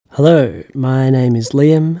Hello, my name is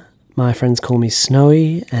Liam. My friends call me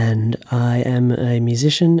Snowy, and I am a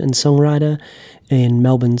musician and songwriter in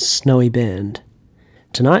Melbourne's Snowy Band.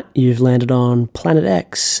 Tonight, you've landed on Planet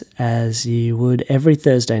X, as you would every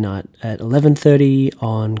Thursday night at 11:30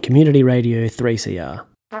 on Community Radio 3CR.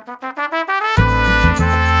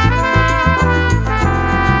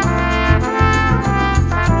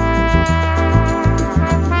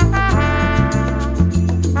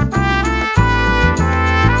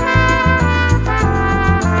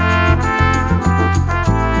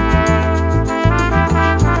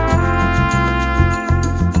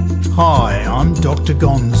 Hi, I'm Dr.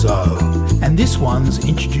 Gonzo, and this one's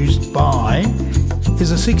Introduced By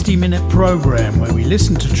is a 60-minute program where we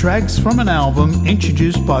listen to tracks from an album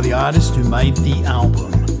introduced by the artist who made the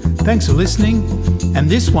album. Thanks for listening, and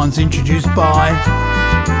this one's introduced by...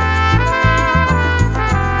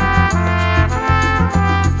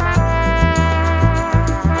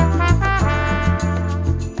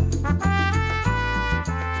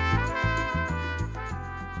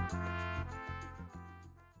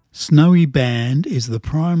 Snowy Band is the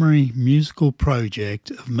primary musical project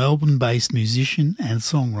of Melbourne-based musician and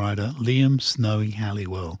songwriter Liam "Snowy"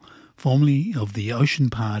 Halliwell, formerly of the Ocean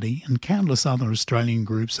Party and countless other Australian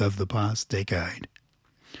groups over the past decade.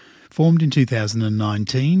 Formed in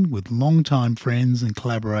 2019 with longtime friends and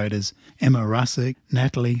collaborators Emma Russack,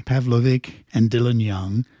 Natalie, Pavlovic and Dylan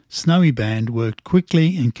Young, Snowy Band worked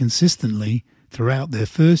quickly and consistently throughout their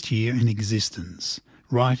first year in existence,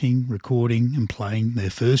 writing, recording and playing their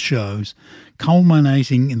first shows,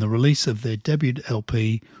 culminating in the release of their debut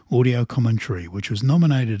LP, Audio Commentary, which was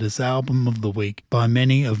nominated as Album of the Week by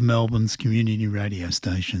many of Melbourne's community radio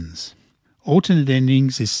stations. Alternate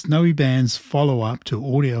Endings is Snowy Band's follow-up to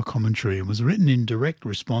Audio Commentary and was written in direct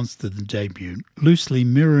response to the debut, loosely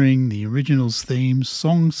mirroring the original's themes,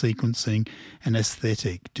 song sequencing and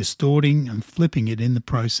aesthetic, distorting and flipping it in the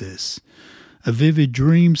process. A vivid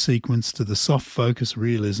dream sequence to the soft focus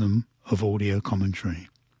realism of Audio Commentary.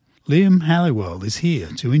 Liam Halliwell is here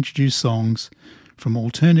to introduce songs from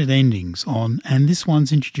Alternate Endings on And This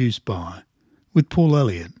One's Introduced By, with Paul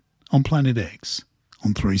Elliott on Planet X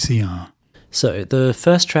on 3CR. So, the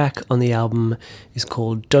first track on the album is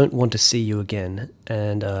called Don't Want to See You Again,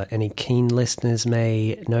 and any keen listeners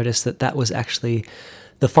may notice that that was actually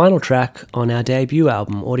the final track on our debut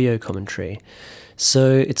album, Audio Commentary.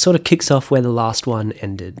 So it sort of kicks off where the last one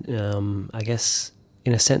ended. I guess,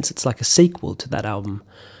 in a sense, it's like a sequel to that album.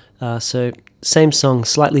 So same song,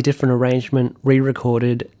 slightly different arrangement,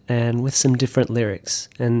 re-recorded, and with some different lyrics.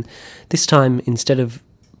 And this time, instead of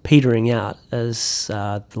petering out as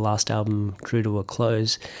the last album drew to a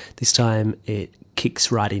close, this time it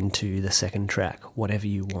kicks right into the second track, Whatever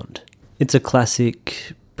You Want. It's a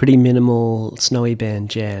classic, pretty minimal Snowy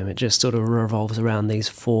Band jam. It just sort of revolves around these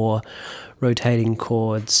four rotating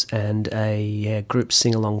chords and a group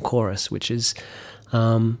sing-along chorus, which is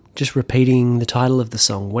just repeating the title of the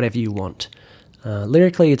song, Whatever You Want.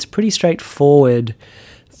 Lyrically, it's pretty straightforward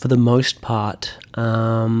for the most part.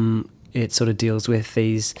 It sort of deals with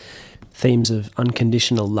these themes of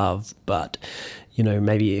unconditional love, but, you know,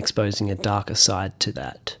 maybe exposing a darker side to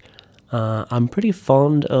that. I'm pretty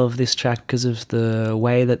fond of this track because of the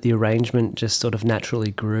way that the arrangement just sort of naturally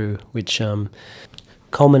grew, which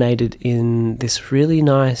culminated in this really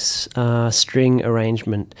nice string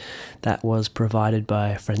arrangement that was provided by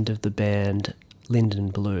a friend of the band, Lyndon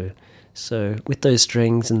Blue. So with those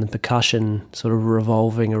strings and the percussion sort of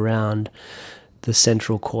revolving around the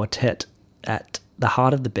central quartet at the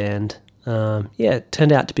heart of the band, it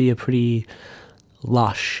turned out to be a pretty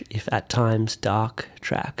lush, if at times dark,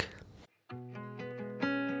 track.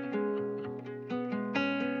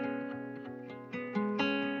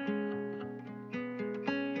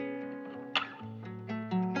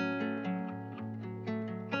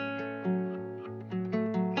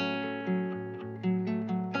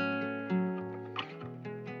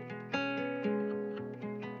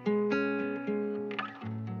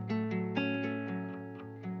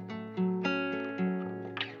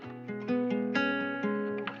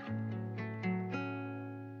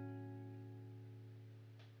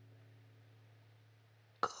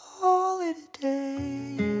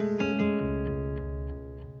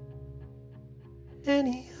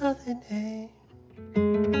 Any other name.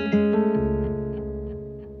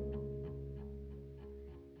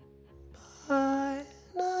 By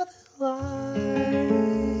another lie.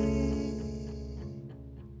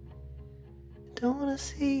 Don't wanna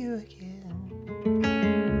see you again.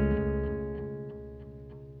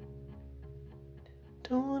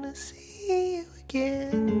 Don't wanna see you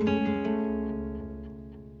again.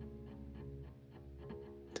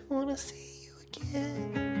 Don't wanna see you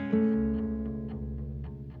again.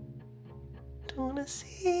 wanna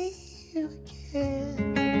see you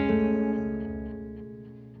again.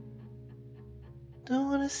 Don't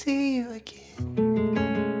wanna see you again.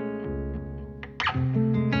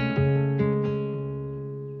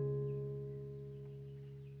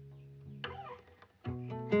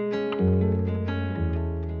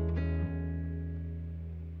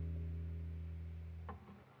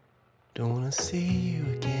 Don't wanna see you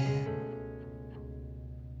again.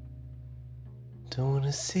 Don't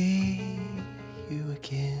wanna see you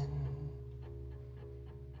again.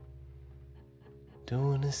 Don't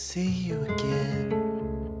wanna see you again.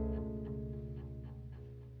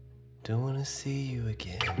 Don't wanna see you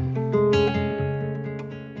again.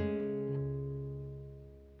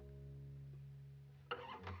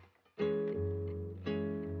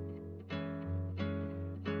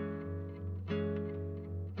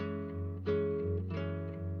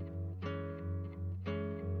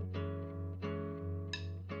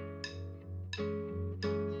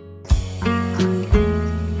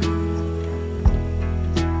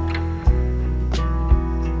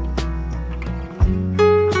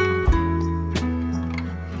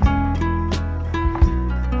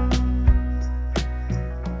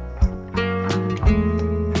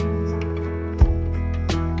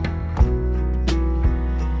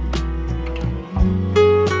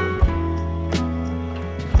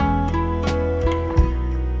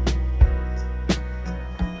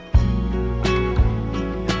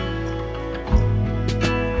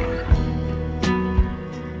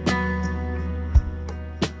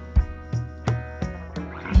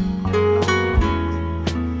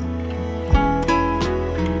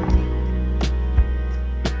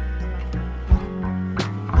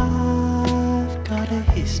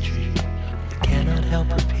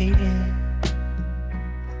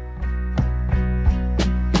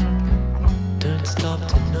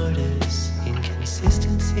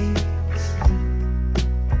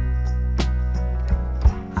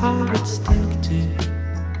 I would still do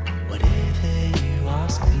whatever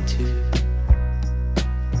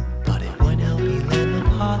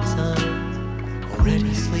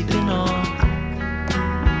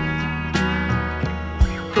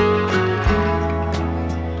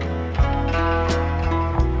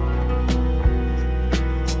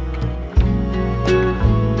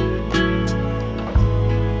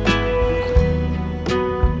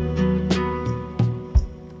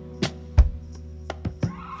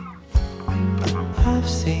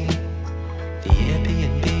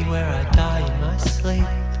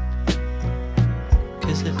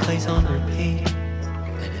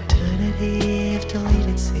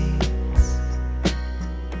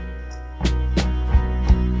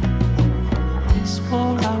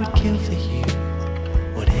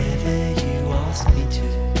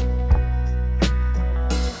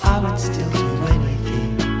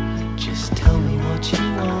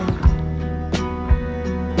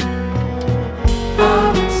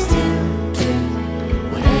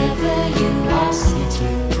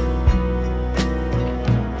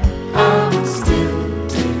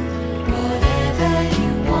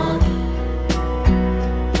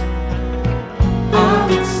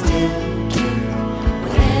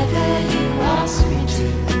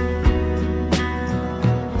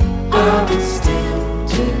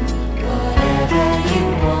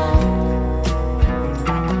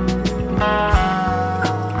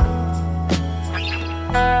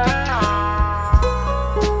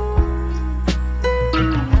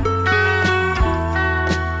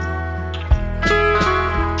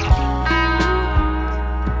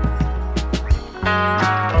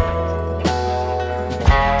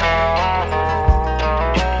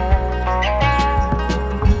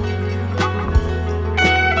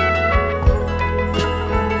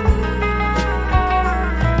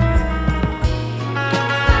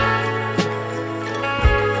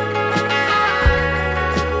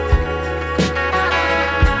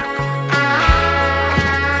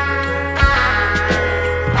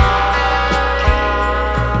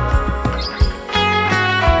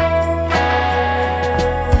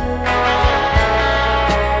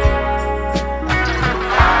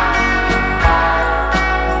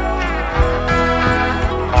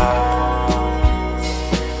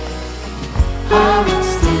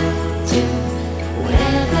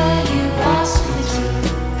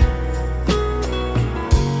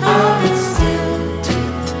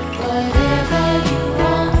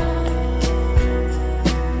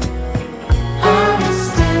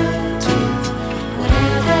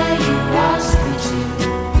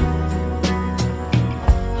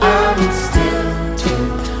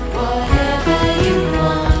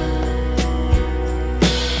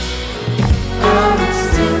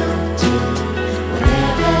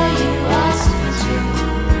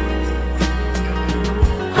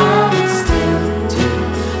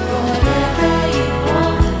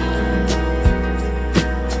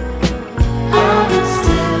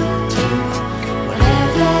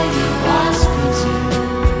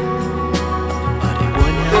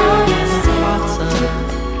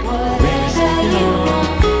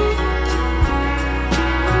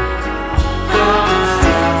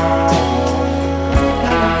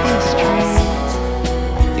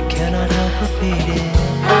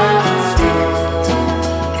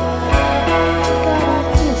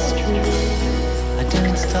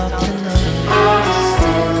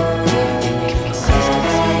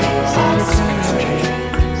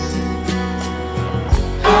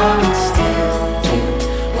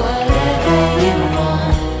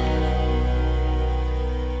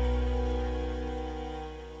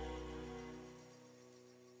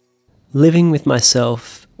Living with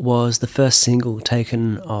Myself was the first single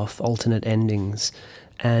taken off Alternate Endings,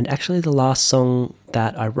 and actually the last song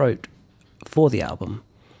that I wrote for the album.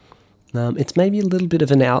 It's maybe a little bit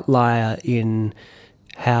of an outlier in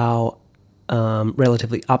how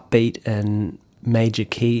relatively upbeat and major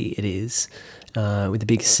key it is, with a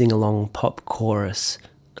big sing-along pop chorus.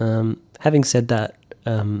 Having said that,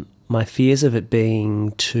 my fears of it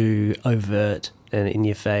being too overt and in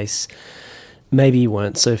your face maybe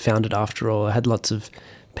weren't so founded after all. I had lots of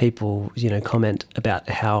people, comment about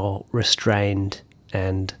how restrained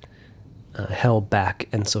and held back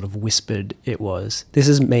and sort of whispered it was. This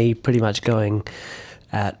is me pretty much going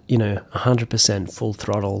at 100% full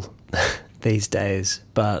throttle these days,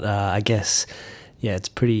 but I guess it's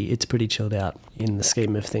pretty chilled out in the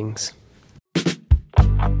scheme of things.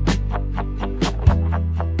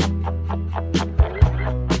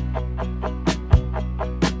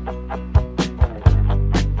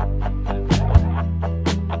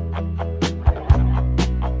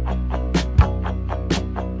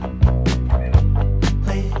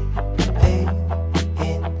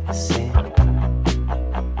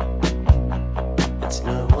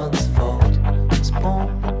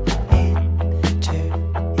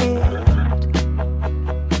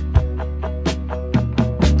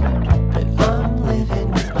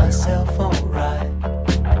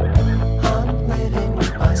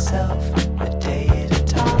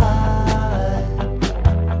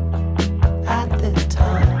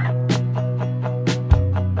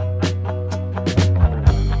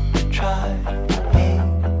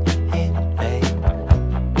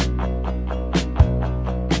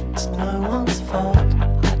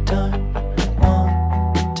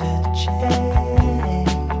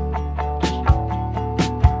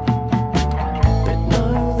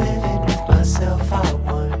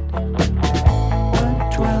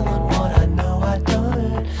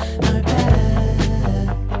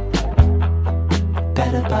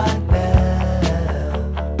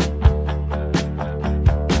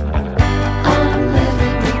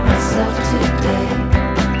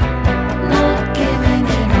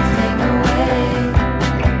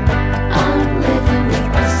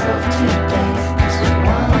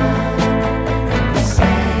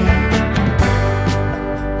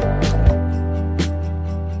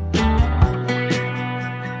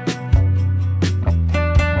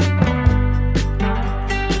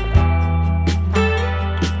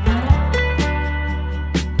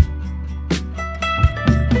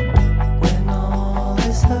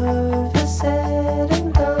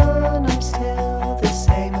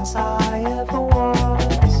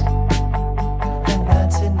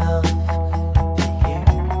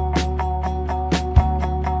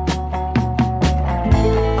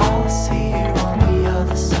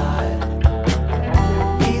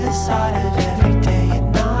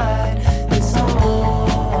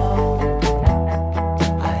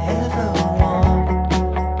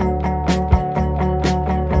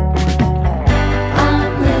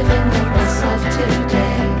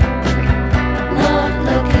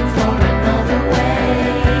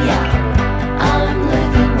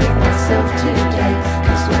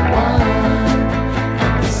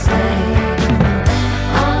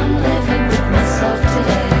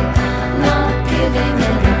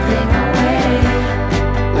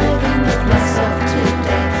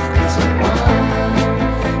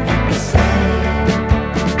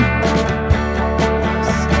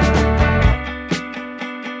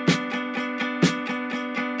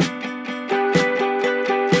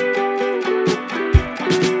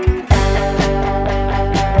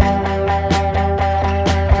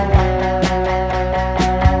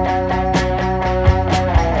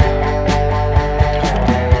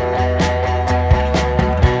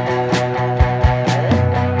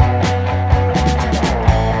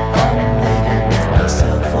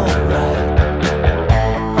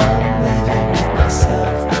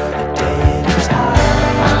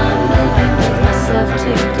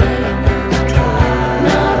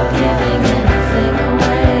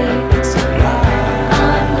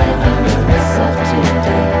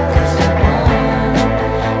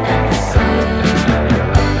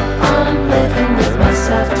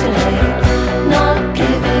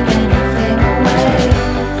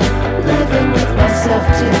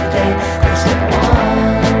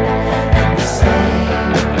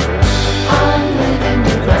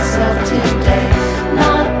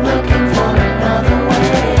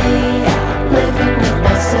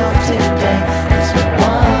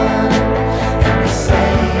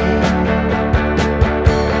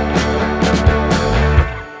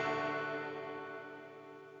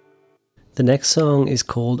 The next song is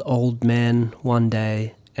called Old Man One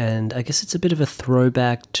Day, and I guess it's a bit of a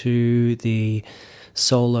throwback to the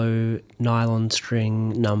solo nylon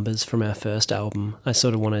string numbers from our first album. I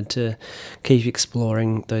sort of wanted to keep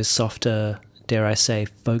exploring those softer, dare I say,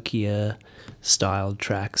 folkier styled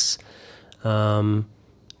tracks.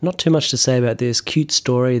 Not too much to say about this. Cute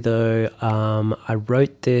story though. I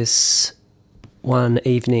wrote this one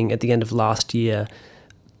evening at the end of last year.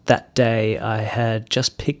 That day I had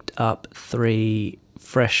just picked up 3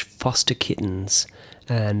 fresh foster kittens,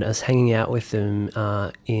 and I was hanging out with them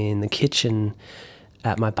in the kitchen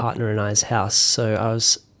at my partner and I's house. So I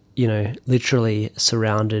was, literally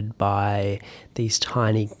surrounded by these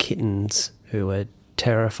tiny kittens who were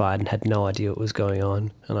terrified and had no idea what was going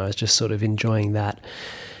on. And I was just sort of enjoying that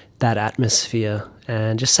atmosphere,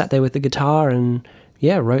 and just sat there with the guitar and,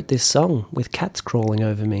 wrote this song with cats crawling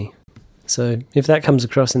over me. So if that comes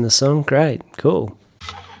across in the song, great, cool.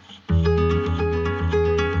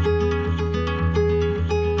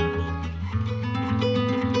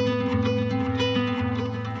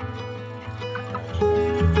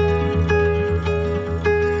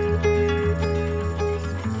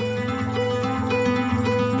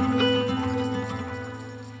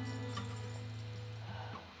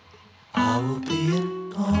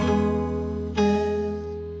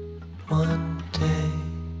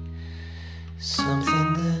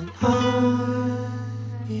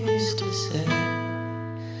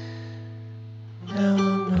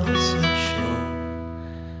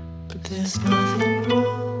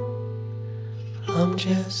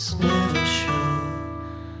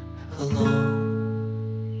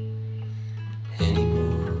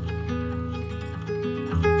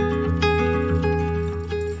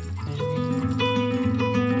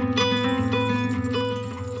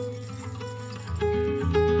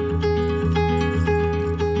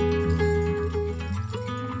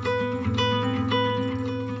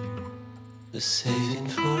 Saving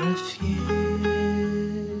for a future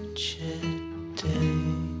day,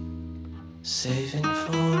 saving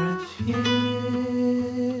for a future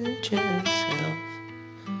self,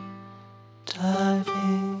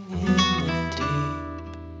 diving in the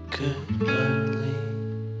deep could only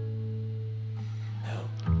help.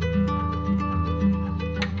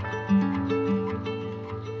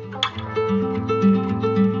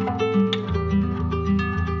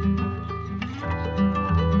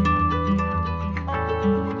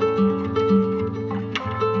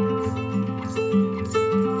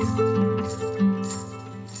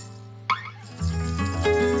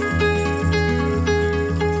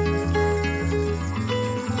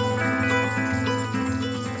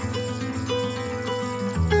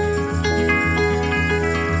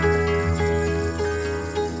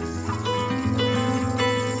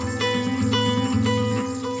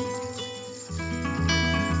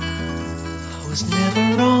 Was never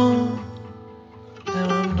wrong, now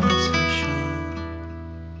I'm not so sure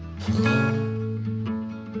for long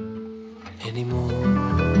anymore.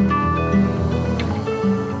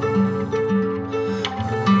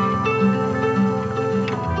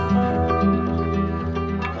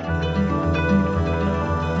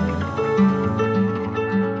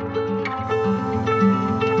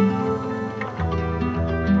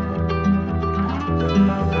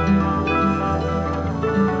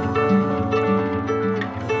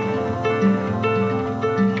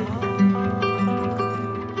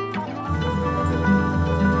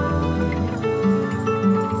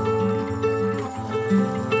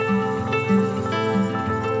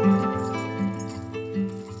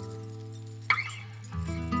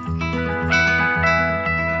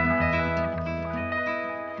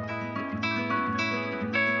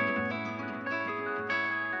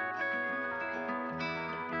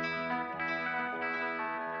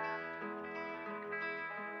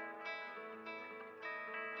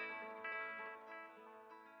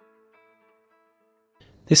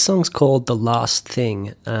 This song's called The Last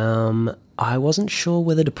Thing. I wasn't sure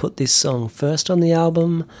whether to put this song first on the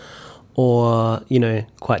album or,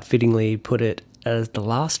 quite fittingly put it as the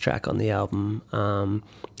last track on the album. I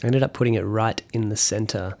ended up putting it right in the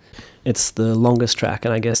center. It's the longest track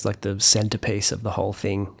and I guess like the centerpiece of the whole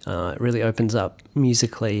thing. It really opens up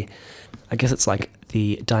musically. I guess it's like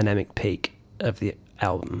the dynamic peak of the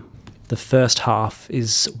album. The first half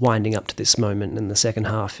is winding up to this moment and the second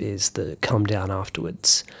half is the come down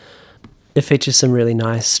afterwards. It features some really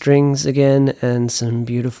nice strings again and some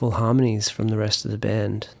beautiful harmonies from the rest of the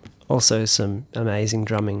band. Also some amazing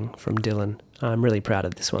drumming from Dylan. I'm really proud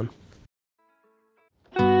of this one.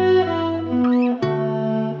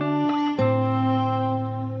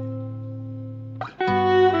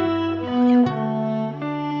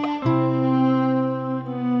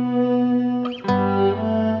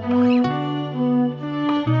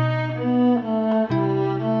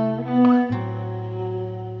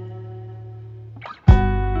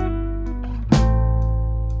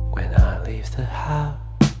 leave the house,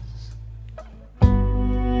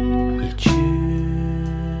 you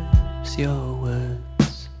choose your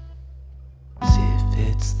words as if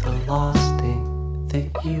it's the last thing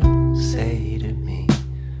that you say to me,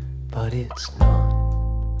 but it's not.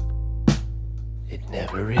 It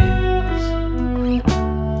never is.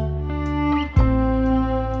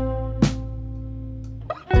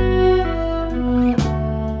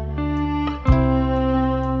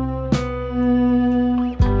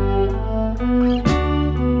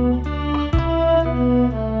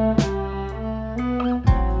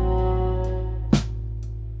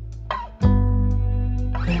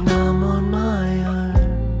 When I'm on my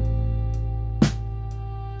own,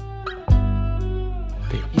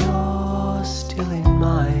 but you're still in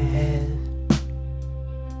my head,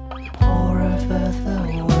 pour over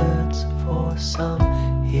the words for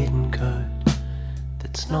some hidden code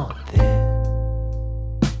that's not there.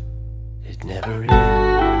 It never is.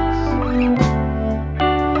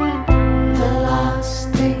 The last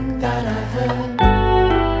thing that I heard,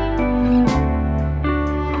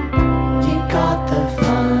 you got the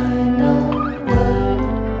final word,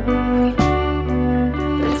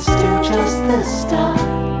 but it's still just the start.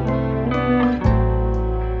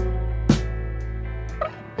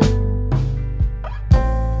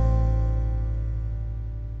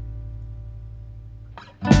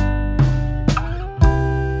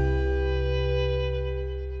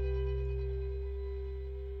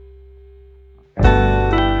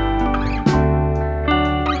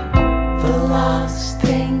 The last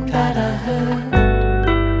thing that I heard,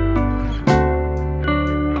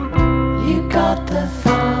 you got the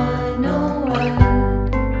final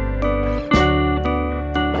word,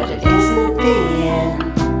 but it isn't the end.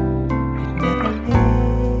 It never is.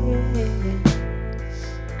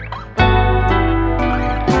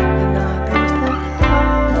 And I leave the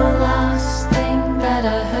house. The last thing that I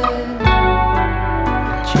heard,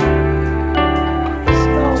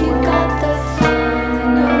 you got the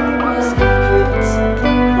final word. It's the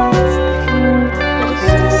last thing, but it's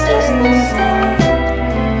just the same.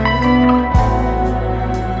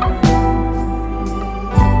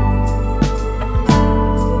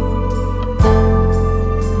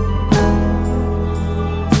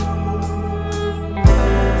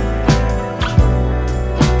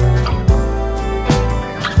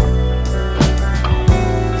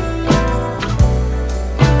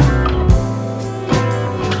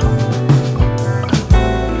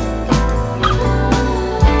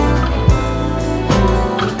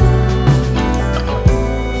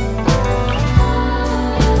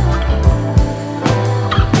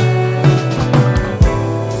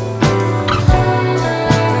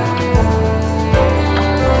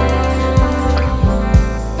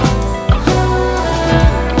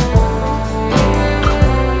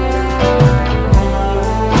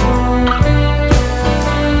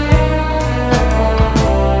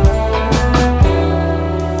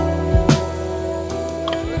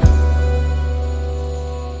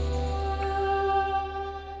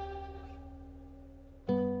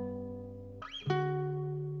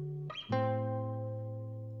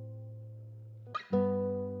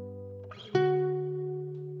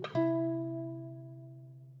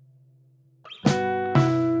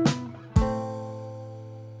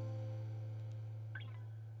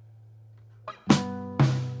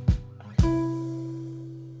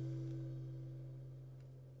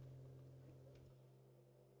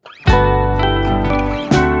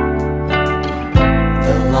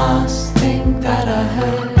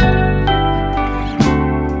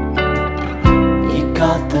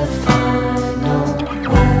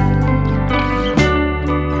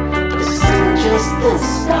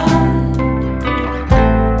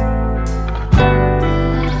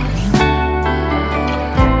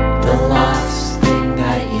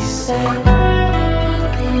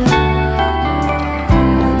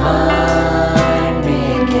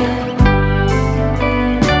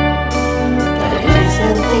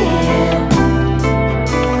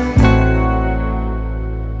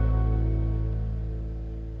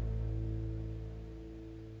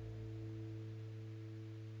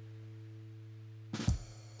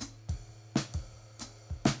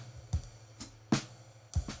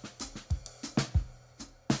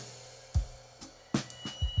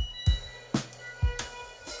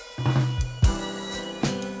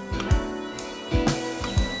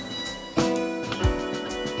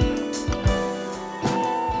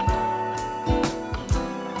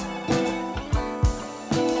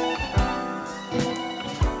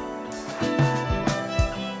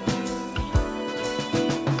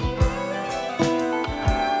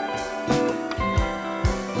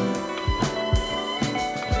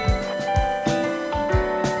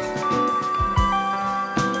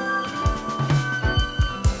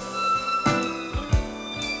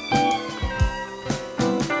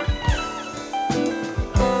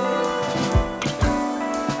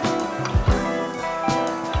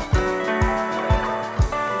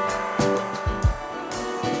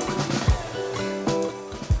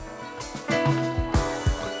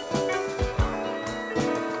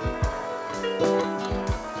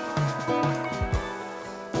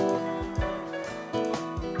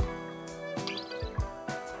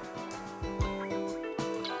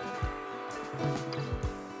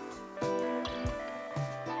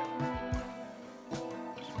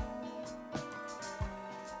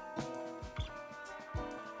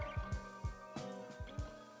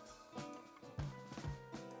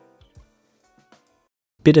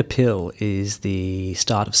 Bitter Pill is the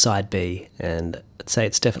start of side B, and I'd say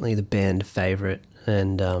it's definitely the band favourite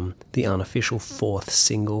and the unofficial fourth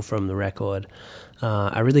single from the record.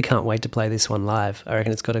 I really can't wait to play this one live. I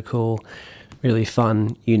reckon it's got a cool, really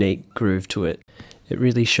fun, unique groove to it. It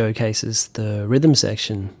really showcases the rhythm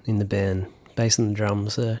section in the band. Bass and the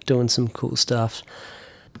drums are doing some cool stuff.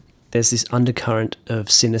 There's this undercurrent of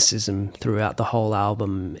cynicism throughout the whole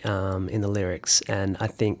album in the lyrics, and I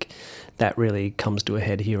think that really comes to a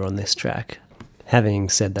head here on this track. Having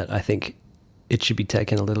said that, I think it should be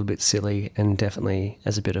taken a little bit silly and definitely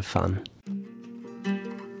as a bit of fun.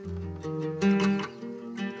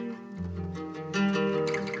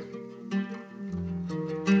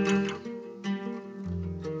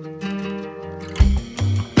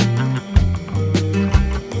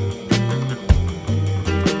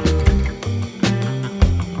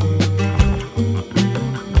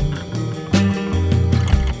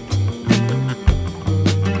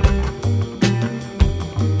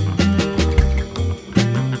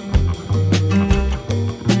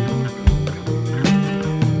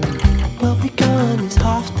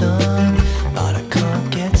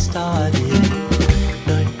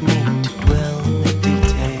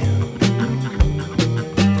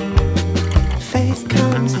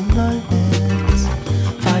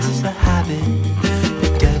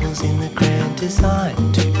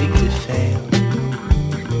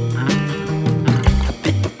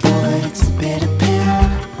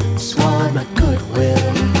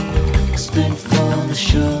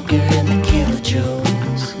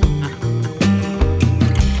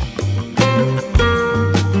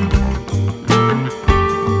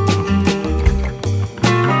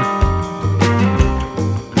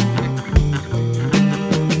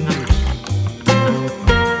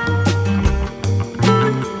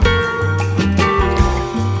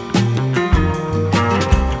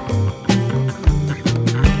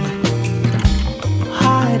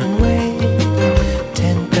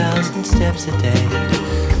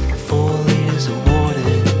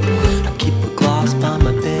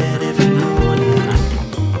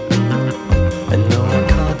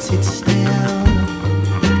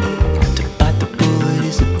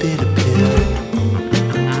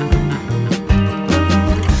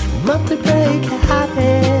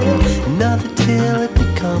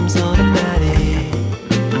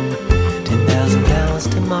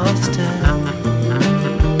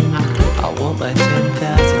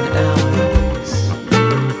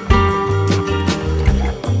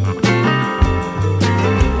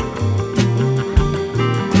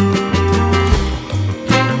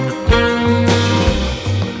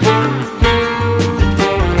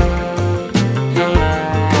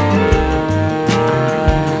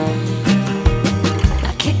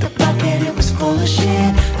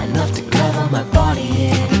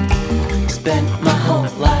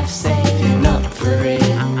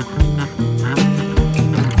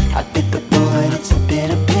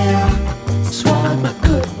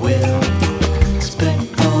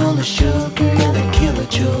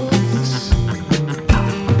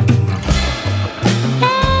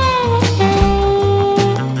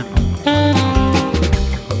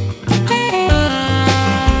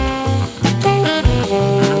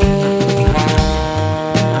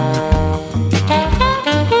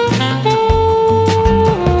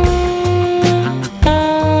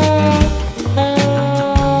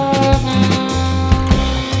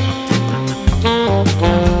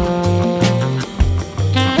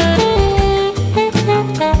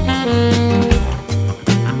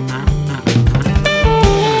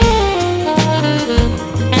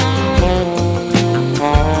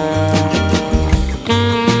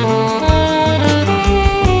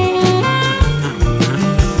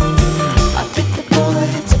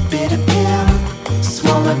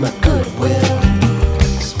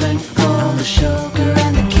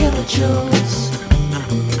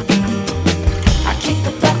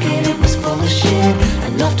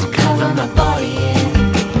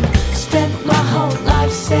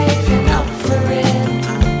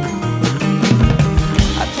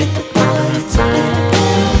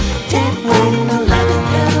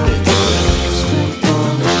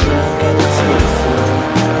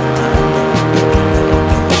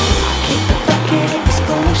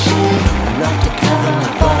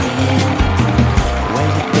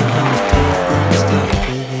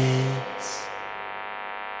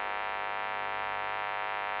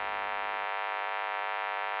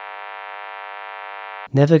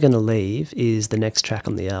 Never Gonna Leave is the next track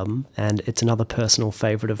on the album, and it's another personal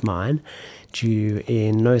favourite of mine, due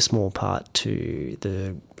in no small part to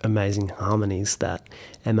the amazing harmonies that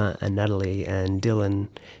Emma and Natalie and Dylan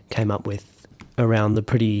came up with around the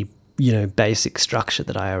pretty basic structure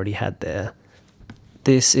that I already had there.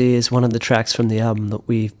 This is one of the tracks from the album that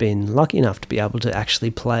we've been lucky enough to be able to actually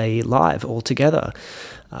play live all together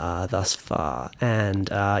thus far.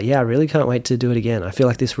 And I really can't wait to do it again. I feel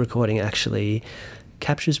like this recording actually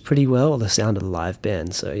captures pretty well the sound of the live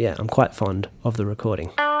band. So yeah, I'm quite fond of the recording.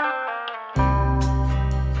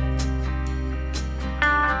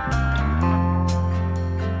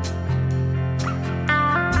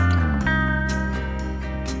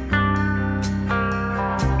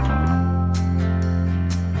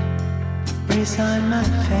 Resign my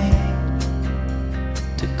fate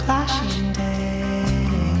to clashing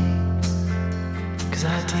days, 'cause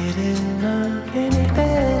I didn't know any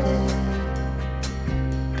better.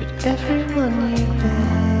 But everyone you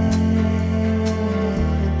best,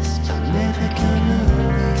 I'm never gonna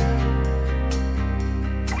leave.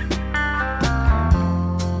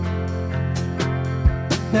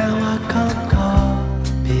 Now I can't cop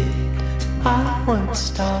it, I won't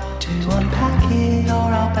stop to unpack it,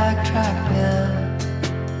 or I'll backtrack now.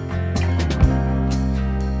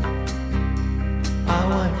 I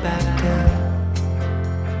won't back down.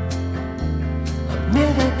 I'm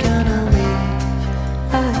never gonna leave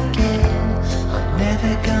again. I'm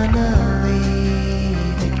never gonna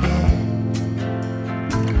leave again.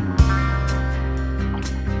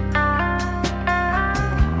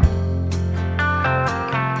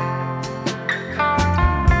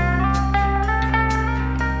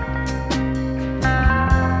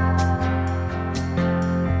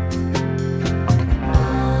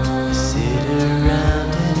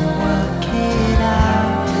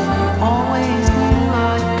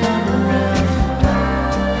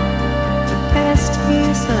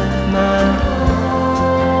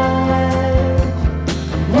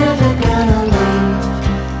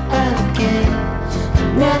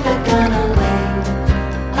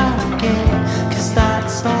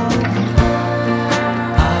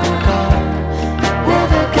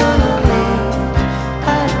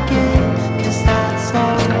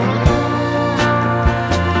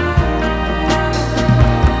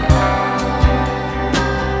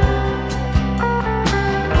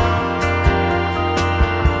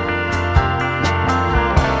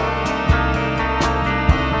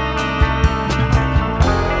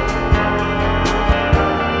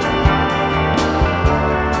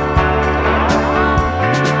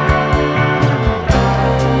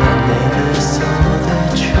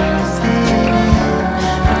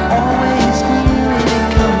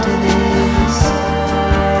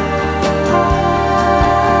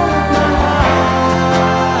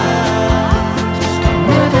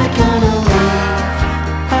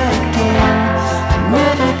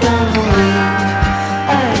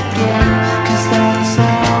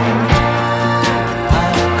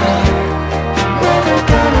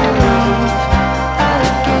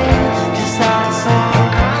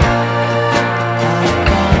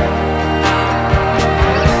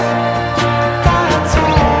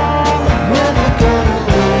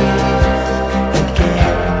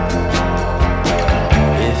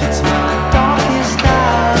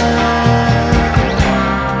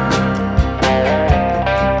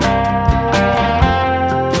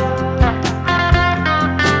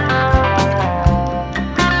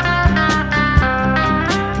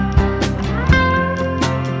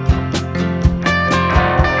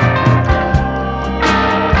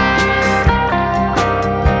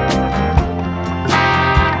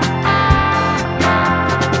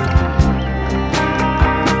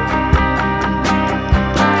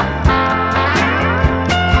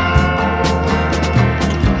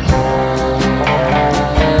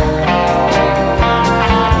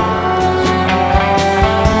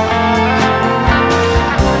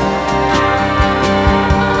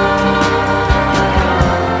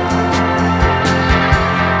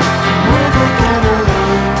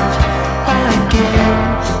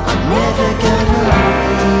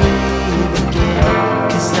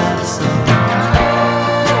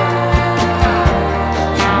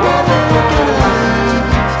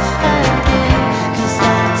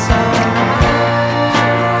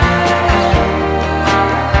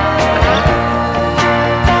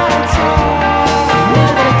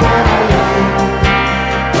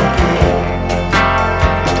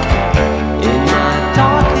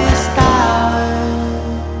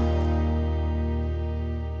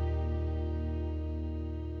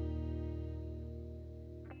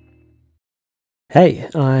 Hey,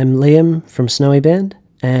 I'm Liam from Snowy Band,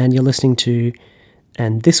 and you're listening to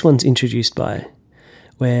And This One's Introduced By,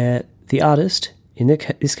 where the artist, in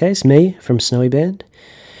this case me from Snowy Band,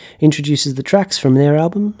 introduces the tracks from their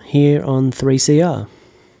album here on 3CR.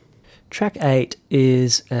 Track 8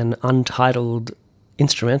 is an untitled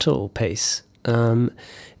instrumental piece.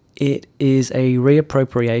 It is a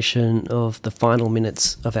reappropriation of the final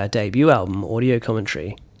minutes of our debut album, Audio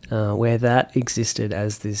Commentary, where that existed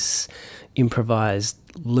as this improvised,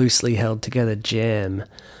 loosely held together jam.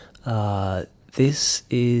 This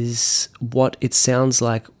is what it sounds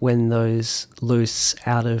like when those loose,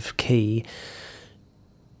 out of key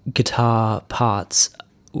guitar parts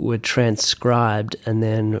were transcribed and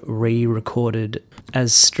then re-recorded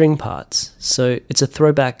as string parts. So it's a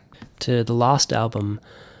throwback to the last album,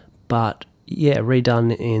 but yeah,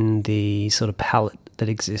 redone in the sort of palette that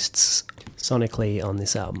exists sonically on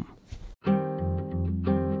this album.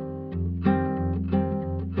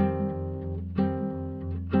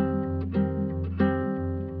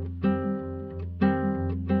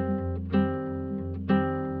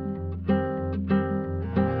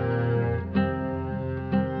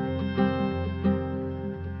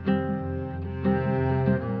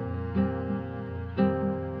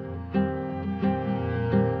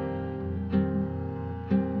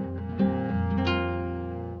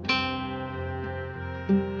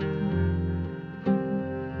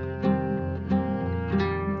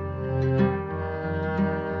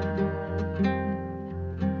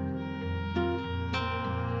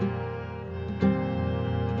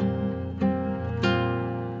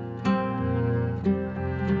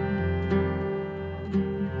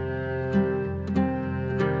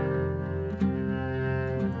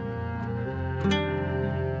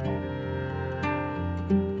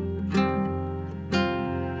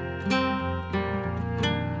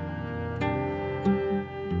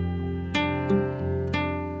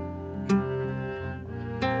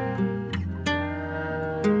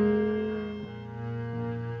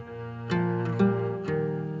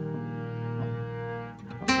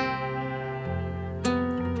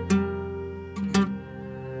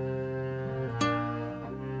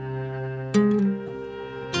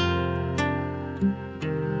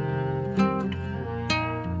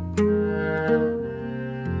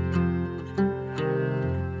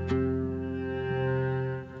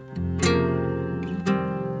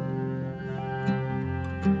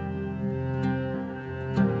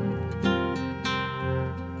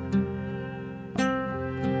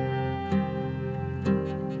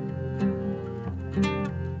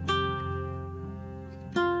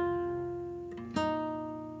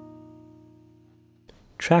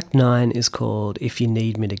 Track 9 is called If You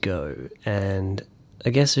Need Me to Go, and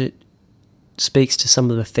I guess it speaks to some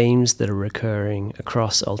of the themes that are recurring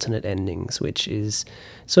across alternate endings, which is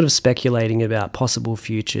sort of speculating about possible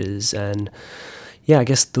futures and, yeah, I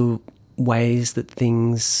guess the ways that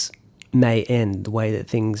things may end, the way that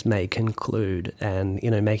things may conclude, and, you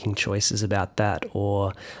know, making choices about that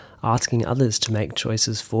or asking others to make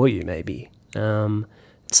choices for you, maybe.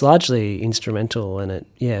 It's largely instrumental, and it,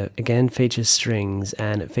 yeah, again features strings,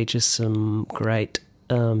 and it features some great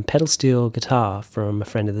pedal steel guitar from a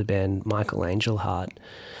friend of the band, Michael Angelhart.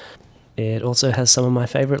 It also has some of my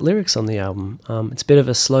favourite lyrics on the album. It's a bit of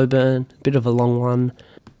a slow burn, a bit of a long one.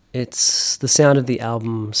 It's the sound of the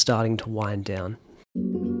album starting to wind down.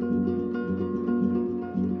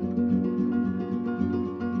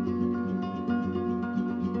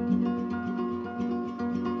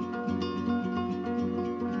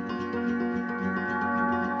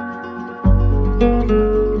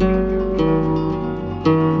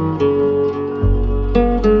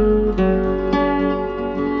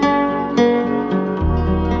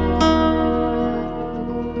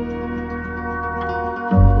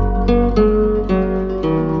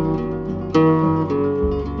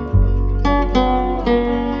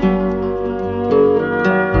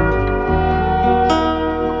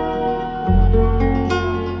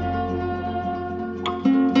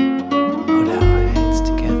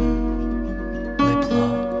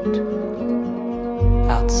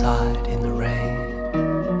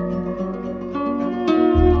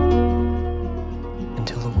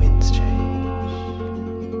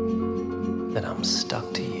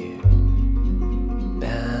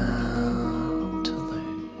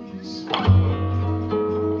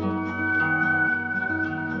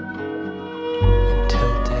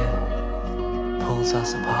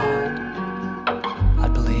 Us apart.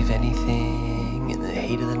 I'd believe anything in the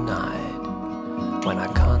heat of the night when I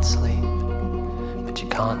can't sleep, but you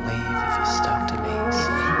can't leave if you're stuck to me.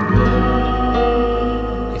 So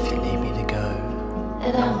if you need me to go,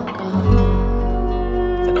 then I'm gone.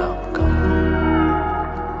 Then I'm gone.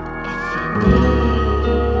 If you need,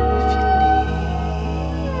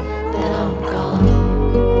 then I'm gone.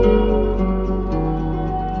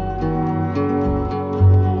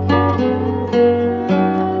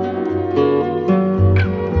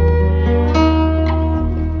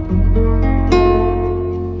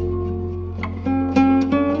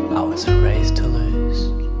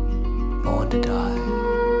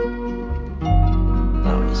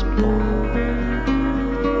 was born to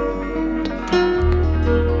think.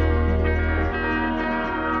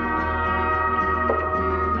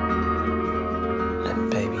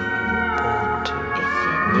 And baby, you were born to.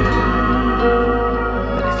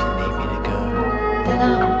 But if you need me to go, then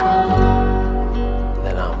I'm gone.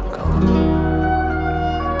 Then I'm gone.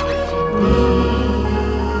 If you need,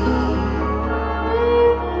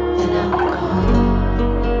 then I'm gone.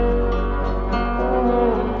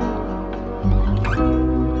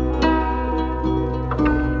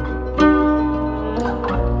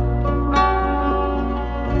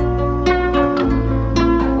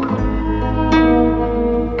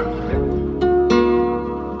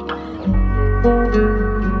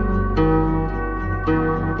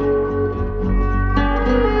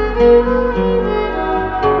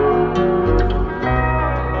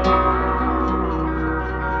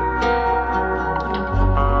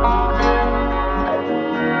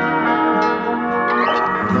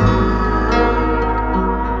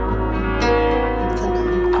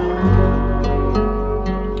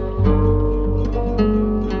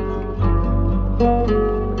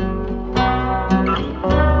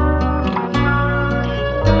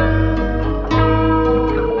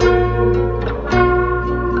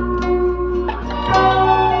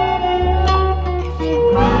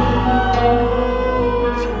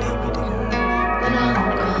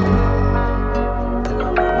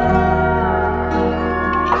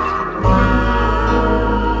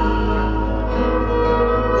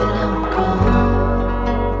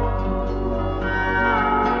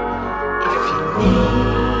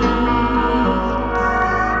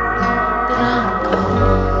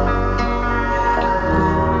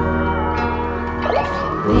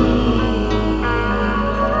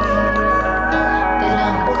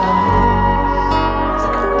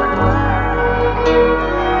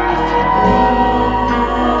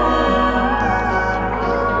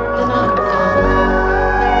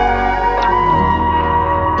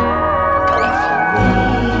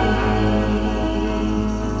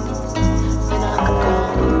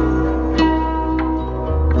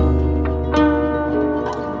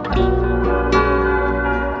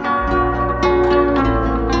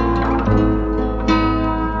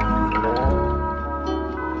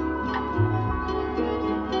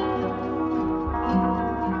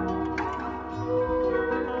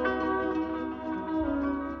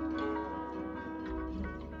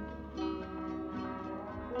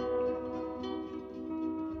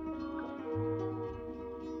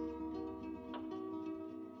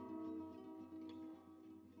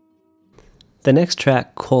 The next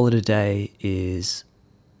track, Call It A Day, is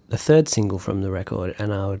the third single from the record,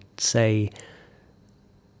 and I would say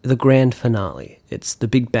the grand finale. It's the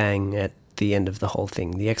big bang at the end of the whole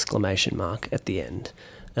thing, the exclamation mark at the end.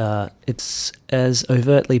 It's as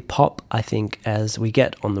overtly pop, I think, as we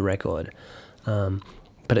get on the record,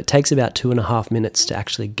 but it takes about 2.5 minutes to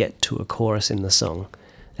actually get to a chorus in the song,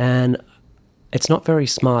 and it's not very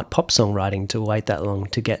smart pop songwriting to wait that long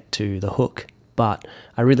to get to the hook. But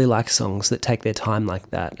I really like songs that take their time like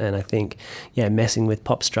that, and I think, messing with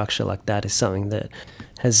pop structure like that is something that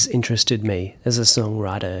has interested me as a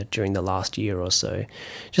songwriter during the last year or so.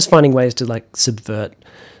 Just finding ways to subvert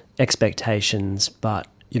expectations, but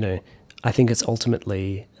I think it's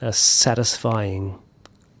ultimately a satisfying,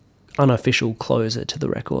 unofficial closer to the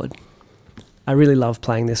record. I really love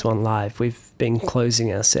playing this one live. We've been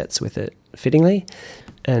closing our sets with it fittingly,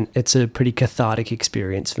 and it's a pretty cathartic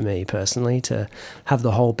experience for me personally to have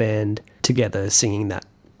the whole band together singing that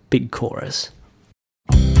big chorus.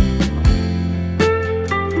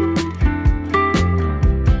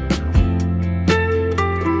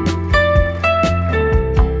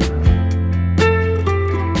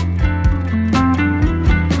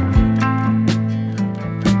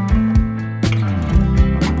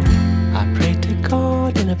 I prayed to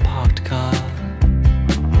God in a parked car,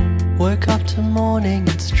 woke up to morning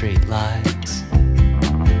and street lights,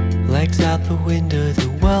 legs out the window, the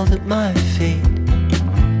world at my feet,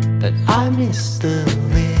 but I miss the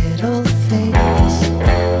little things.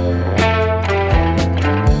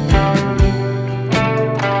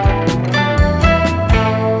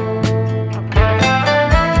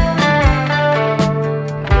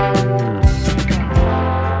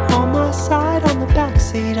 On my side, on the back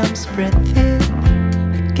seat, I'm spread thin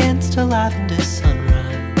against a lavender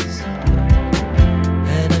sunrise,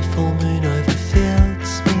 and a full moon over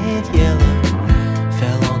fields smeared yellow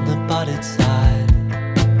fell on the budded side.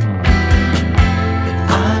 But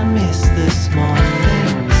I miss the small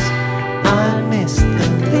things, I miss the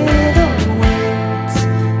little wins.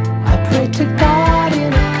 I pray to God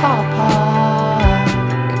in a car park,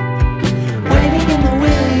 waiting in the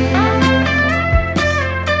wings.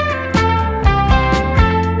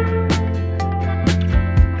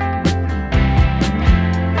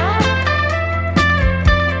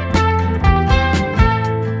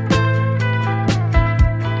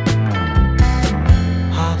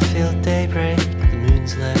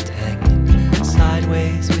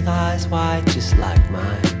 white just like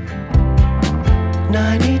mine.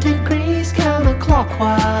 90 degrees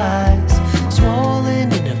counterclockwise,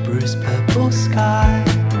 swollen in a bruised purple sky.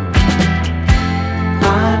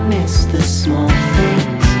 I miss the small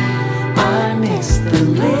things, I miss the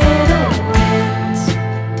little wins.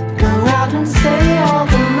 Go out and say all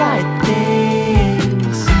the right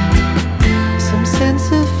things. Some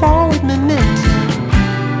sense of forward momentum,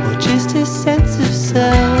 or just a sense of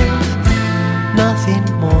self. Nothing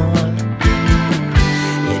more,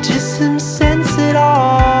 yeah, just some sense at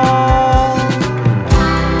all.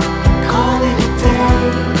 Call it a day,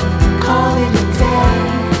 call it a day,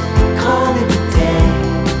 call it a day.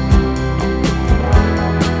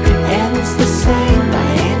 And it's the same by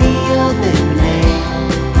any other name.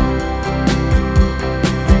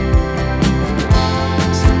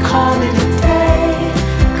 So call it a day,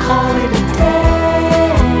 call it a day.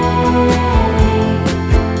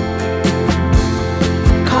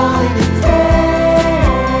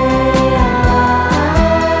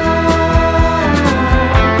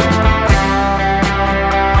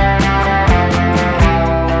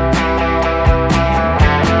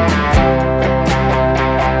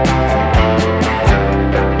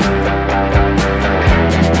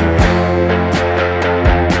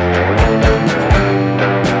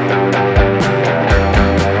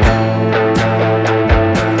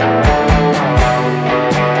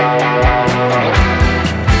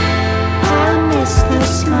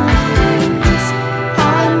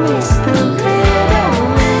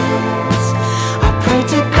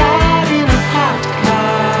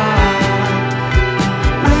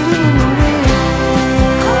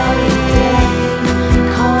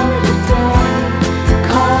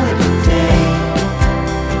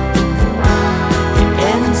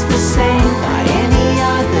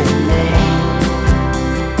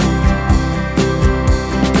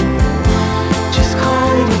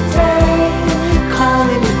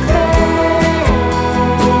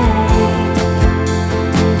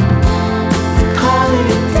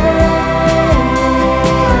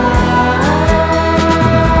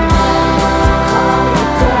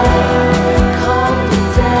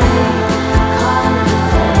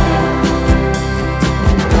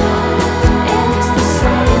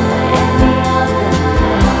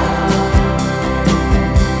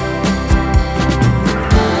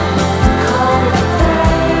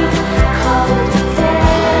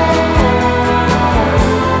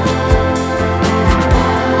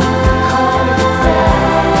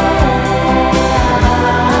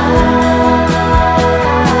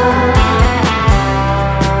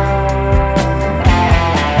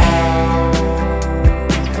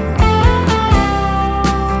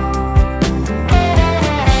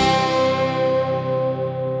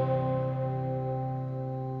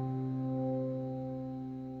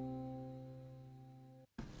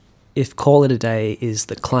 If Call It A Day is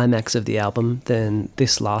the climax of the album, then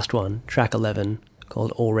this last one, track 11,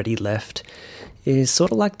 called Already Left, is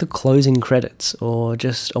sort of like the closing credits or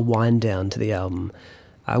just a wind down to the album.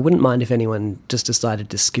 I wouldn't mind if anyone just decided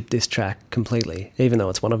to skip this track completely, even though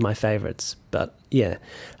it's one of my favourites. But yeah,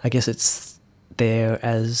 I guess it's there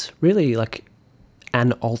as really like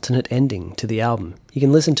an alternate ending to the album. You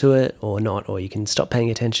can listen to it or not, or you can stop paying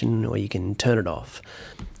attention, or you can turn it off.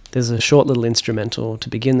 There's a short little instrumental to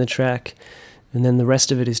begin the track, and then the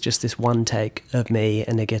rest of it is just this one take of me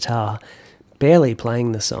and a guitar, barely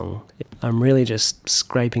playing the song. I'm really just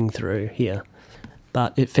scraping through here.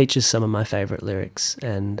 But it features some of my favourite lyrics,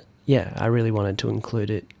 and yeah, I really wanted to include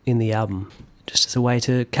it in the album, just as a way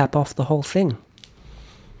to cap off the whole thing.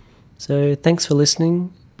 So thanks for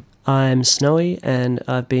listening. I'm Snowy, and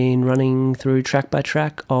I've been running through track by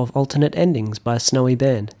track of Alternate Endings by Snowy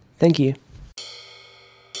Band. Thank you.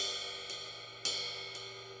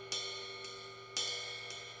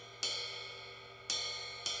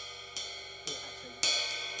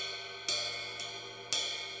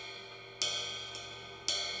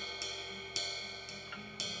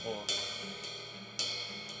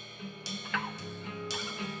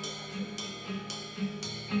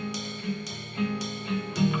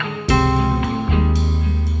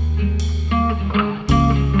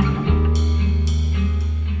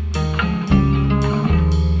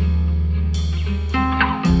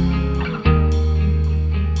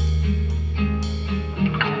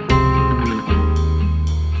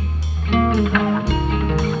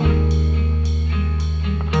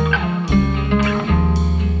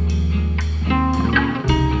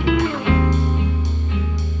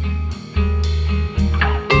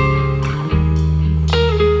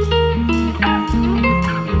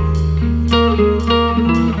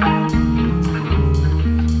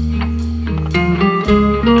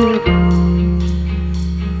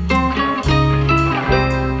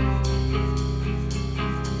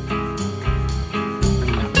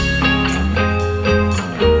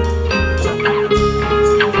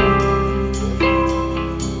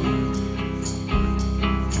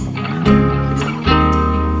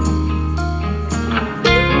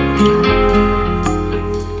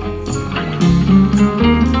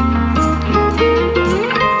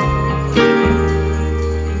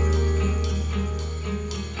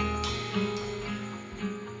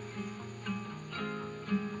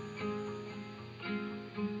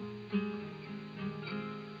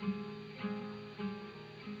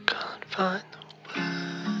 find the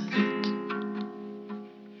words,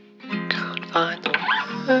 can't find the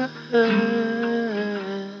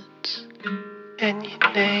words, and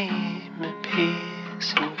your name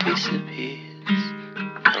appears and disappears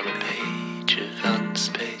on a page of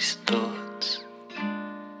unspaced thoughts.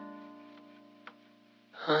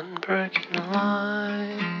 Unbroken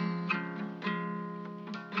line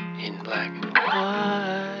in black and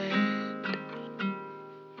white,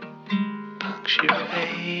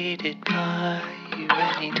 punctuated by you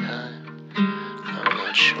anytime. I'm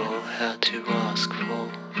not sure how to ask for.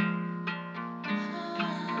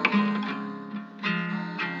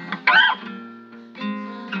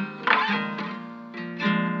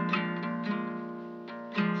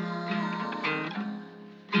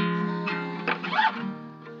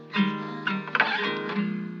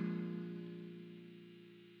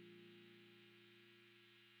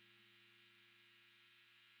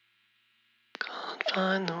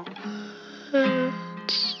 Find the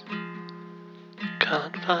words,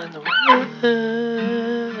 can't find the words,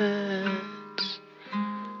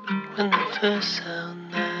 when the first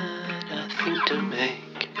sound that I think to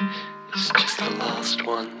make is just the last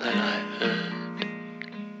one that I heard.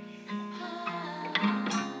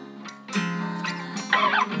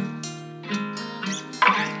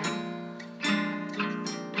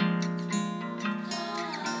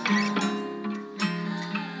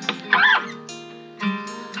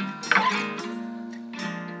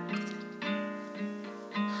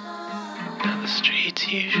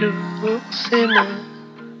 Usual simmer,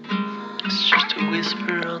 it's just a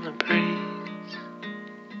whisper on the breeze.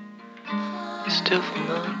 Still for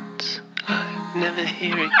months, I never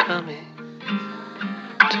hear it coming,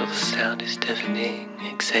 till the sound is deafening,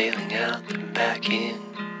 exhaling out and back in.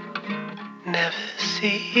 Never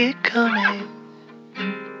see it coming,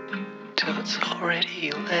 till it's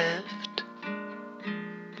already left.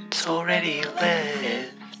 It's already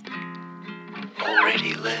left,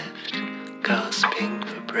 already left. Gasping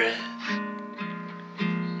for breath.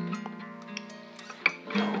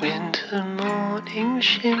 The winter morning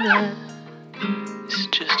shimmer is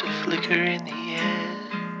just a flicker in the air,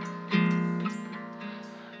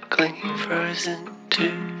 clinging frozen to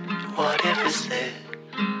whatever's there,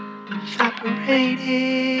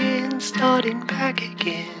 evaporating, starting back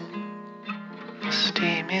again. The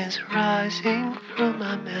steam is rising from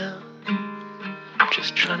my mouth, I'm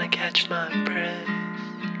just trying to catch my breath.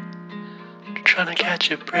 Trying to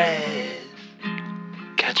catch a breath,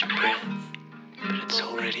 but it's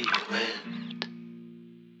already left.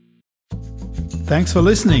 Thanks for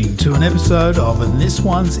listening to an episode of And This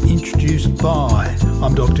One's Introduced By.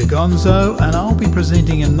 I'm Dr. Gonzo, and I'll be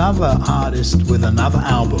presenting another artist with another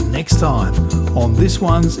album next time on This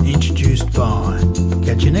One's Introduced By.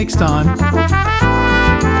 Catch you next time.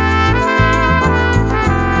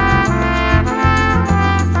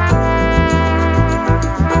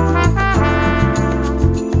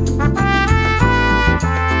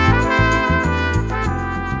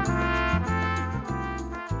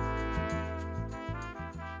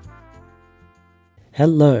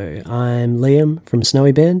 Hello, I'm Liam from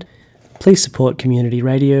Snowy Band. Please support community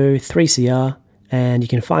radio 3CR, and you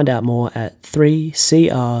can find out more at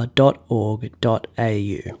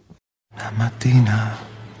 3cr.org.au. La mattina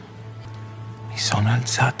mi sono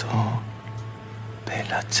alzato,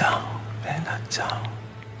 bella ciao, bella ciao.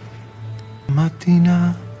 La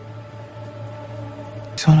mattina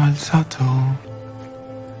mi sono alzato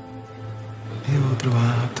e ho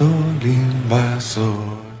trovato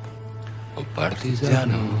l'invasor. Oh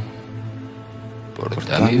partigiano,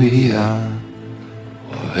 porta mi via.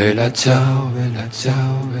 Oh bella ciao, bella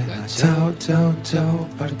ciao, bella ciao, ciao, ciao.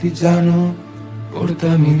 Partigiano,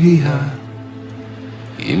 portami via.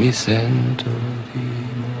 E mi sento di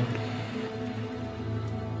morire.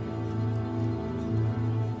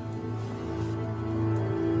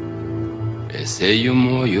 E se io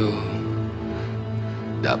muoio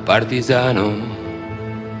da partigiano,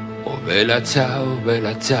 oh bella ciao,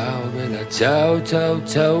 bella ciao, bella ciao, ciao,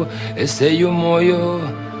 ciao. E se io muoio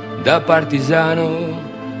da partigiano,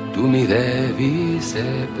 tu mi devi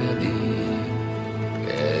seppellire.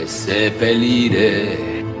 E seppellire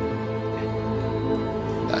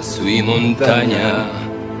lassù in montagna.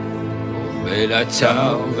 Oh bella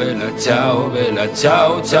ciao, bella ciao, bella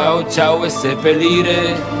ciao, ciao, ciao. E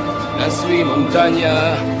seppellire lassù in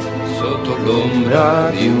montagna, sotto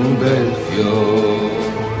l'ombra di un bel fiore.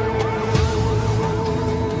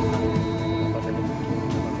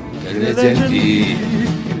 Le genti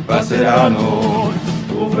che passeranno,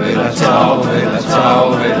 oh bella ciao, bella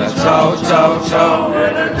ciao, bella ciao, ciao, ciao.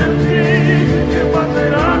 E le genti che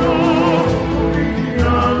passeranno,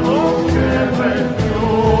 diranno che bel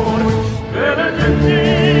fiore.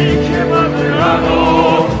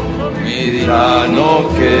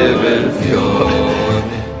 che bel fiore.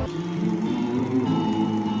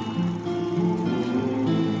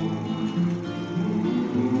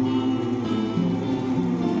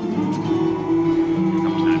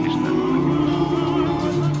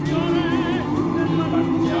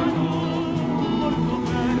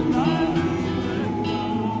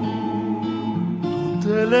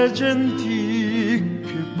 Le genti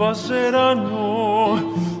che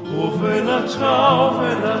passeranno, oh vela ciao,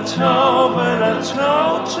 vela ciao, vela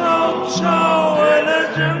ciao, ciao, ciao, e le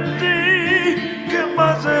genti che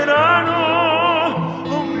passeranno,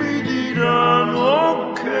 oh mi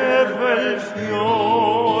diranno che bel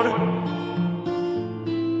fior.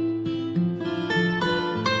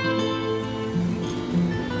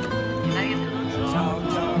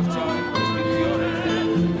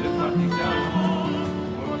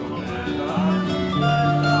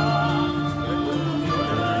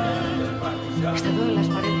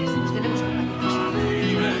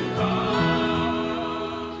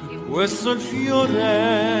 Questo è il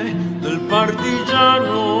fiore del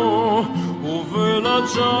partigiano, oh vela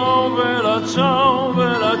ciao, vela ciao,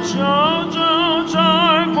 vela ciao, ciao,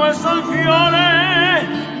 ciao, e questo è il fiore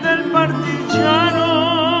del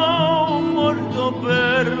partigiano, morto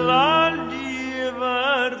per la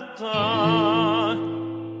libertà.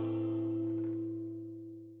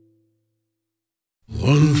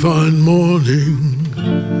 One fine morning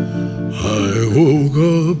I woke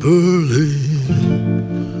up early.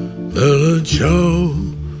 Bella ciao,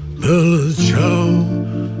 bella ciao,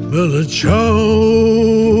 bella ciao.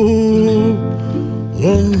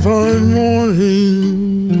 One fine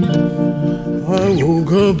morning I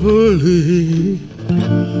woke up early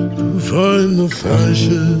to find the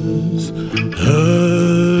fascists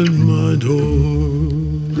at my door.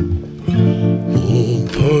 Oh,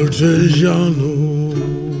 partigiano,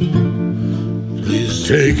 please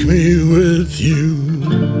take me with you.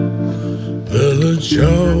 Bella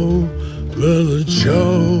ciao, bella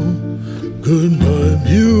ciao, goodbye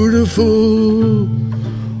beautiful.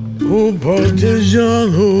 Oh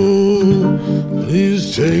partigiano,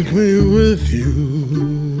 please take me with you.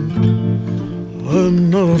 I'm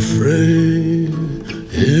not afraid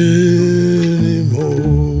anymore.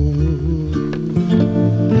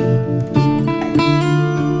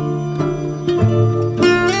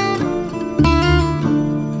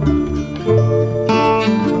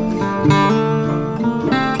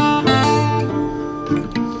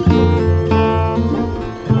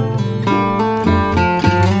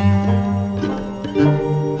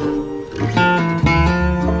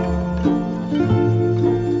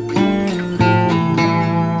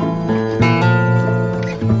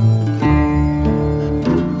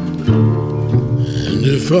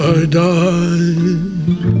 If I die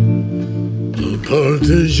a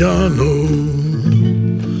partigiano,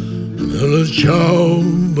 bella ciao,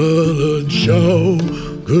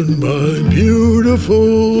 goodbye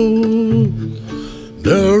beautiful.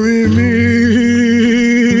 Bury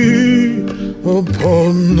me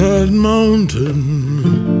upon that mountain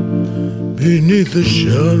beneath the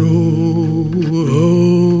shadow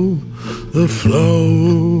of the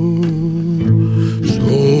flower. So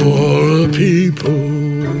all the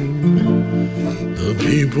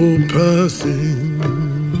people passing,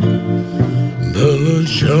 bella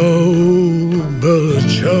ciao,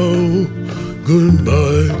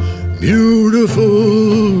 goodbye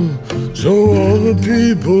beautiful. So all the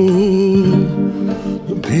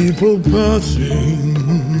people passing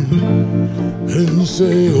and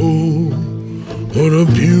say, oh, what a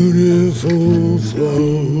beautiful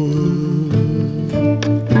flower.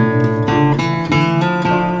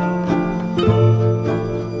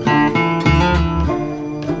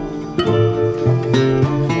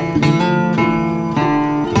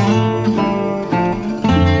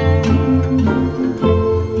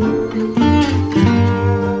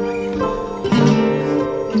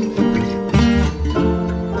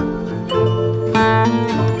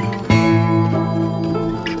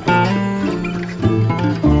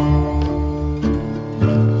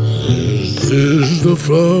 The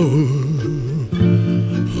flower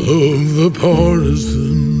of the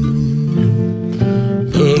partisan.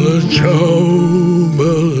 Bella ciao,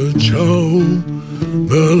 bella ciao,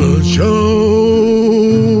 bella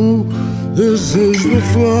ciao. This is the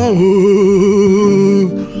flower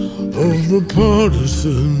of the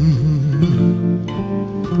partisan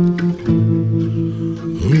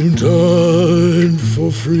who died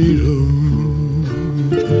for freedom.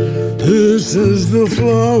 This is the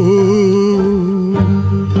flower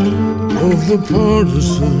of the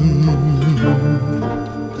partisan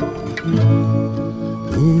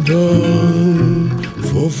who died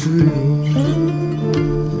for freedom.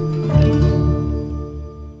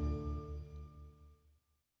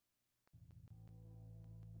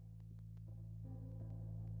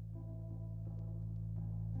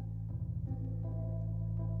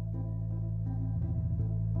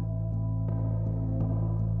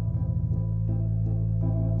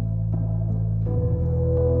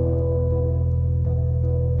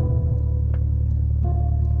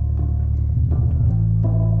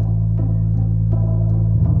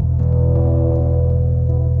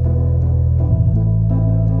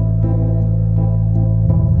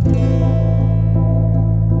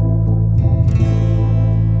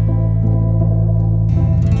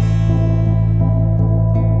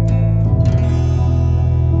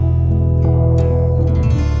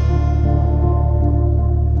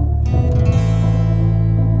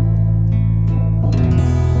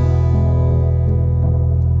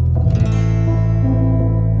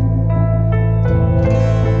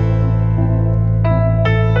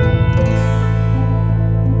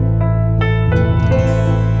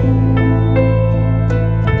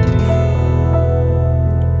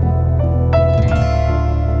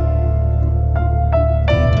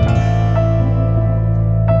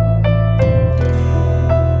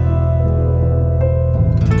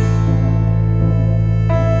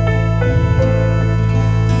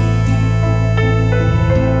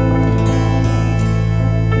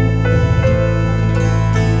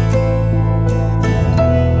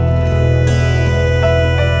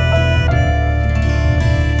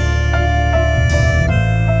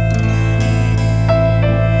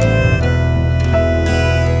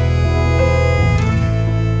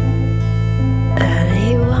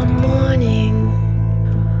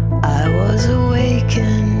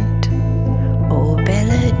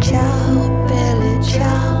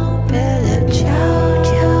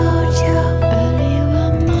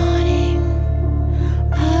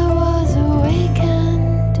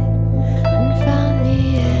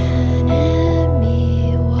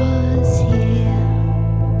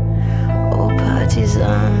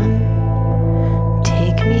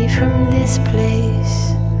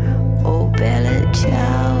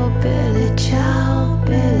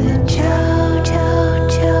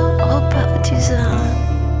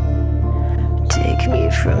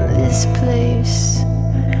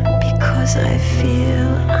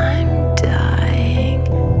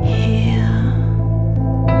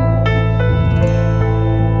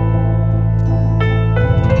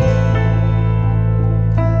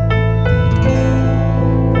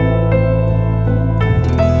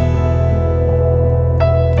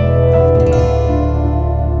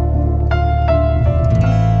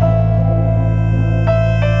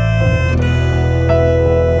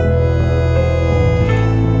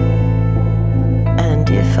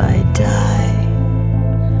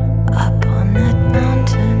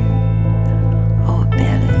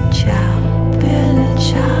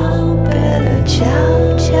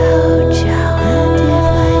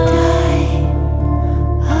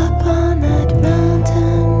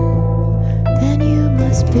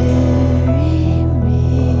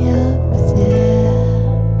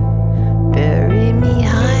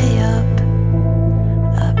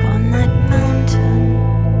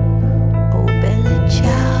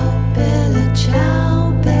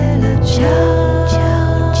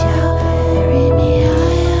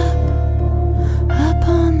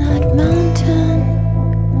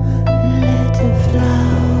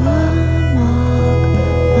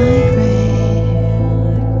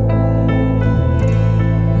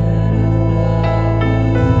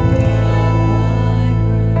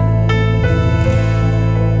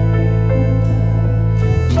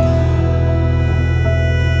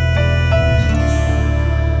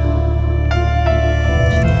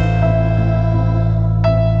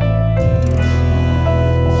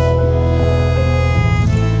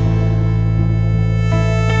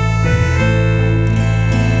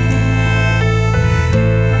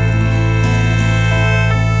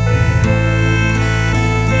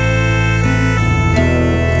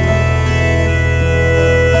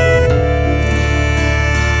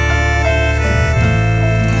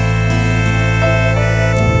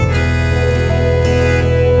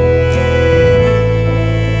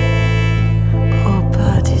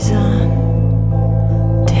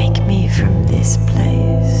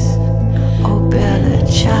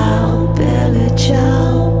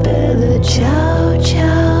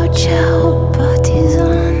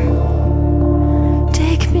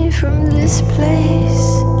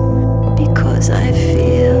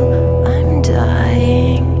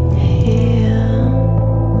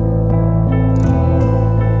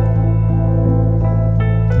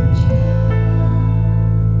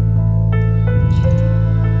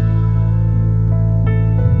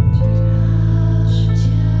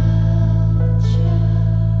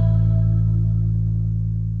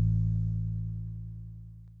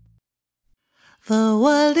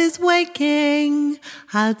 is waking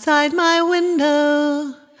outside my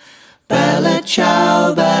window. Bella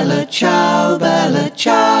ciao, bella ciao, bella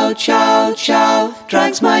ciao, ciao, ciao,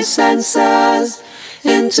 drags my senses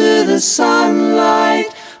into the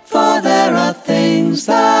sunlight, for there are things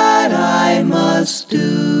that I must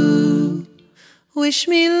do. Wish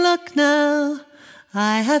me luck now,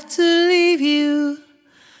 I have to leave you.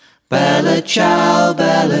 Bella ciao,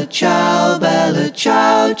 bella ciao, bella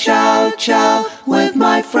ciao, ciao, ciao, with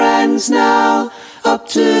my friends now, up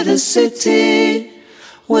to the city.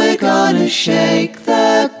 We're gonna shake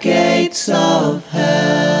the gates of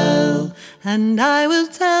hell. And I will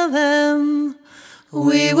tell them,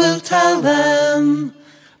 we will tell them,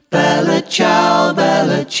 bella ciao,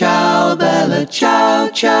 bella ciao, bella ciao,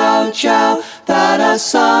 ciao, ciao, that our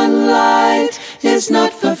sunlight is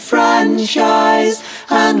not for franchise,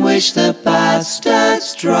 and wish the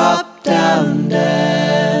bastards drop down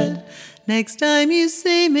dead. Next time you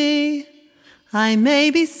see me, I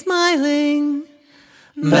may be smiling.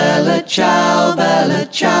 Bella ciao, bella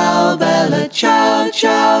ciao, bella ciao,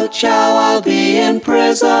 ciao, ciao, I'll be in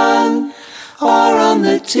prison or on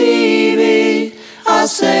the TV. I'll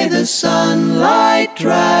say the sunlight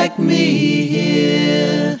dragged me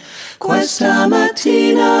here. Questa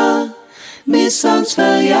mattina mi son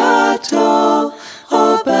svegliato.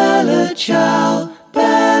 Oh, bella ciao,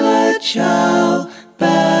 bella ciao,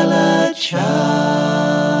 bella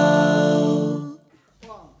ciao.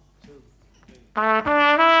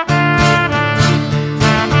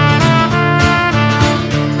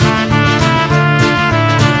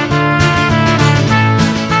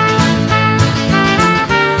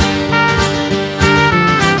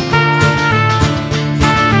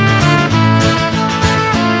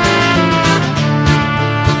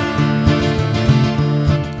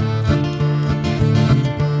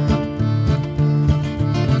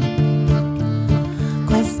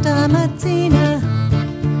 Questa mattina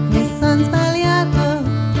mi son svegliato.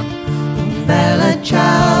 Bella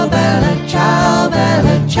ciao, bella ciao,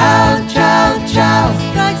 bella ciao, ciao, ciao,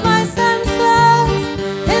 drags my senses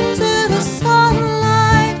into the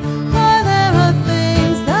sunlight, for there are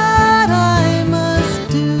things that I must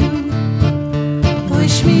do.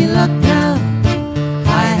 Wish me luck now,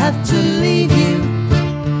 I have to leave you.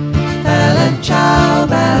 Bella ciao,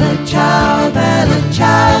 bella ciao, bella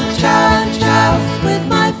ciao, ciao, ciao, with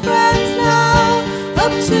my friends now,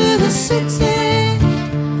 up to the city.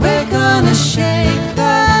 We're gonna shake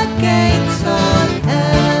the gates of hell.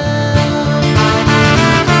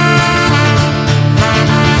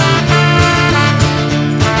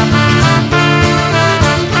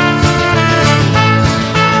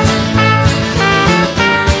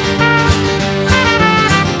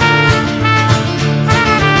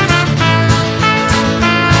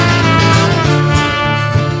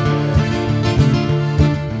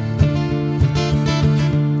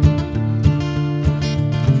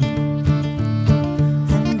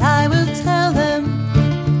 And I will tell them,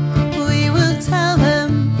 we will tell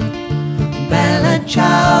them, bella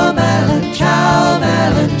ciao, bella ciao,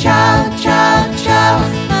 bella ciao, ciao, ciao,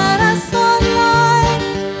 that our sunlight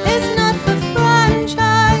is not for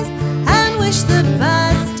franchise, and wish the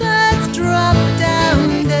bastards drop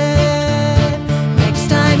down dead. Next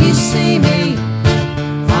time you see me,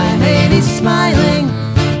 I may be smiling.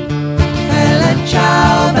 Bella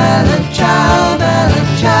ciao, bella ciao, bella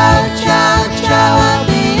ciao, ciao, ciao, I'll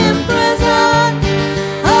be in prison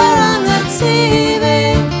or on the TV.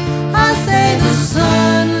 I say the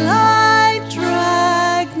sunlight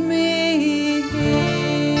dragged me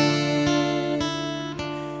here.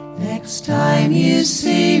 Next time you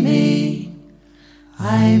see me,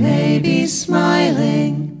 I may be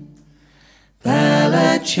smiling.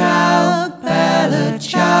 Bella ciao, bella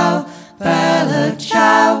ciao, bella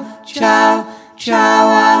ciao, ciao, ciao,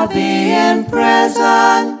 I'll be in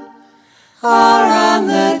prison or on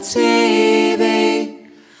the TV.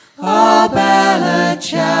 Oh, bella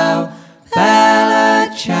ciao, bella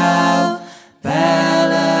ciao,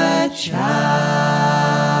 bella ciao.